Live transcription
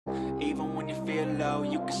Even when you feel low,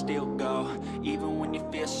 you can still go. Even when you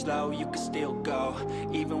feel slow, you can still go.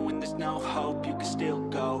 Even when there's no hope, you can still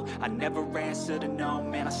go. I never answer to no,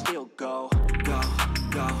 man, I still go. Go,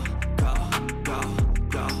 go, go, go,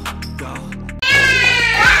 go, go.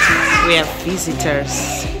 We have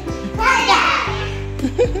visitors.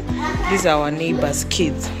 These are our neighbors'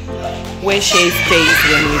 kids. Where Shay stays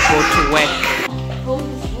when we go to work.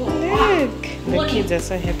 Look, the kids are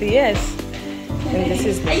so happy. Yes. And this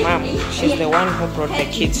is the mom. She's the one who brought the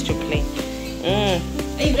kids to play.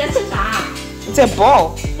 It's a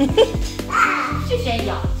ball.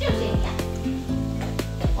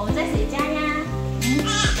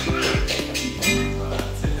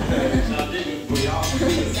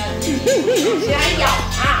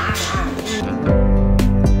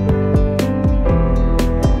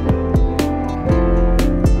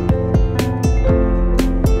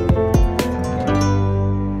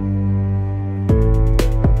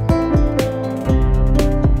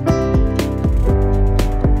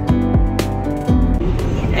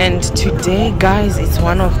 And today, guys, it's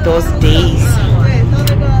one of those days.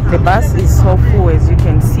 The bus is so full, as you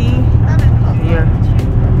can see here.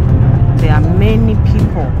 There are many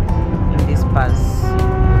people in this bus.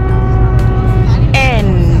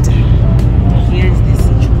 And here's the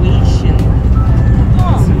situation.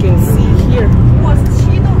 As you can see here,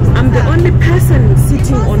 I'm the only person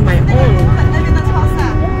sitting on my own.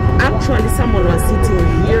 Actually, someone was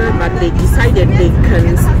sitting here, but they decided they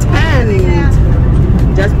can stand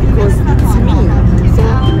just because it's me. So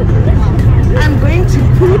I'm going to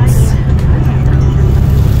put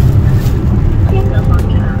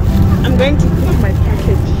my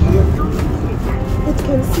package here. It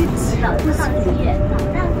can sit peacefully.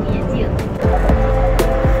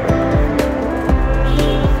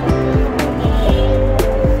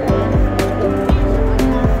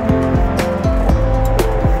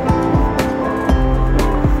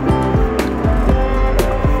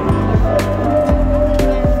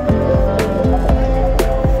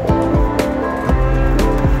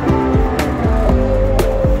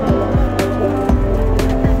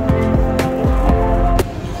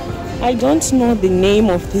 I don't know the name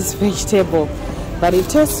of this vegetable, but it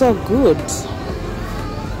tastes so good.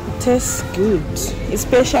 It tastes good,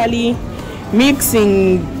 especially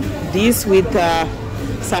mixing this with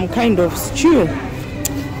some kind of stew.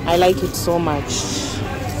 I like it so much.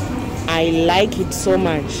 I like it so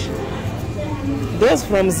much. Those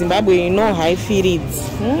from Zimbabwe, you know, high firids.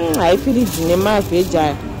 High firids nema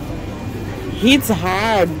veja. Hits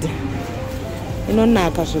hard. You know,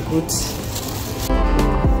 naka so good.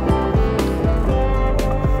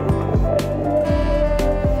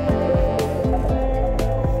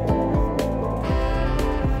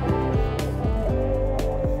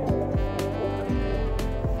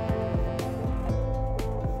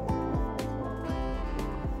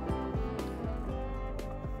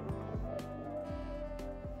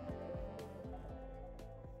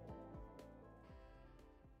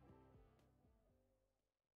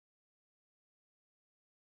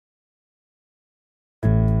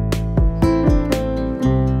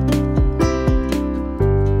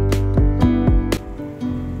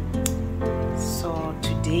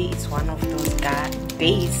 One of those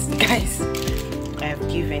days, guys, I've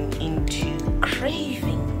given into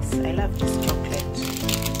cravings. I love this chocolate.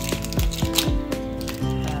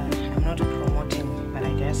 I'm not promoting, but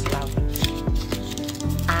I just love it.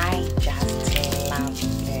 I just love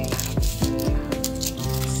it.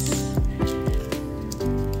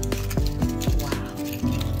 Wow.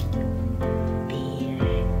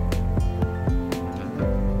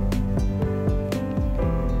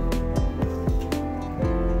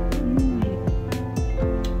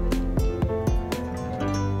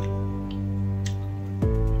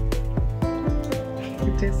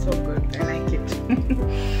 It tastes so good. I like it.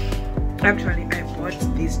 Actually, I bought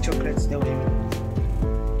these chocolates. They were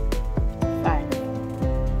 5.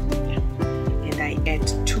 Yeah. And I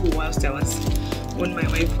ate 2 whilst I was on my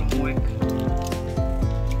way from work.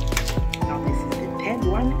 Now this is the 3rd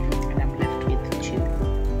one, and I'm left with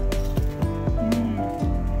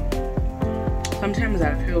 2. Sometimes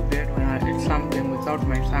I feel bad when I eat something without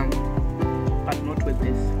my thumb, but not with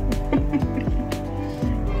this.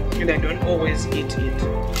 And I don't always eat it.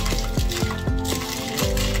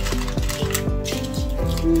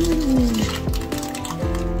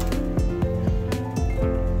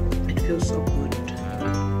 It feels so good.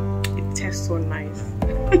 It tastes so nice.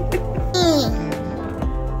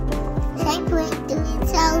 I played with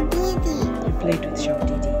Show Didi. You played with Show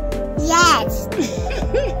Didi? Yes.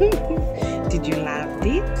 Did you love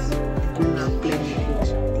it? Did you love playing with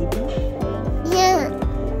Show Didi? Yeah.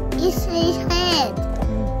 It's his head.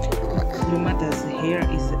 your mother's hair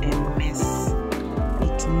is a mess.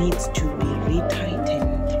 It needs to be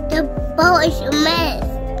retightened. The bowl is a mess.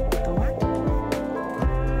 The what?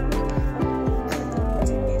 It's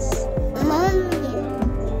a mess. Mommy.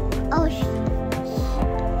 Oh,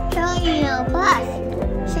 show you a bus.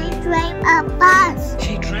 She drive a bus.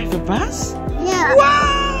 She drive a bus? Yeah.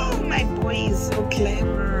 Wow! My boy is so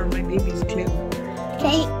clever. My baby is clever.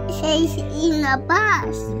 She's in a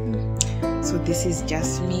bus. So this is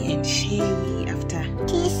just me and Shay after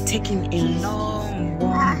She's taking a long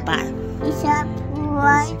warm bath. It's a As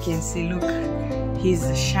bright. you can see, look, he's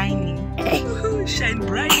shining. Shine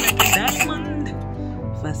bright like a diamond.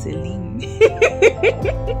 Vaseline.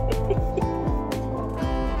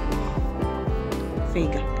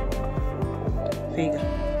 Vega. Vega.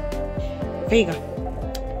 Vega.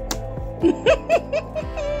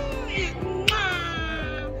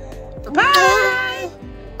 Bye.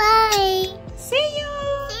 Bye. See you.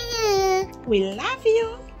 See you. We love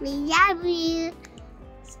you. We love you.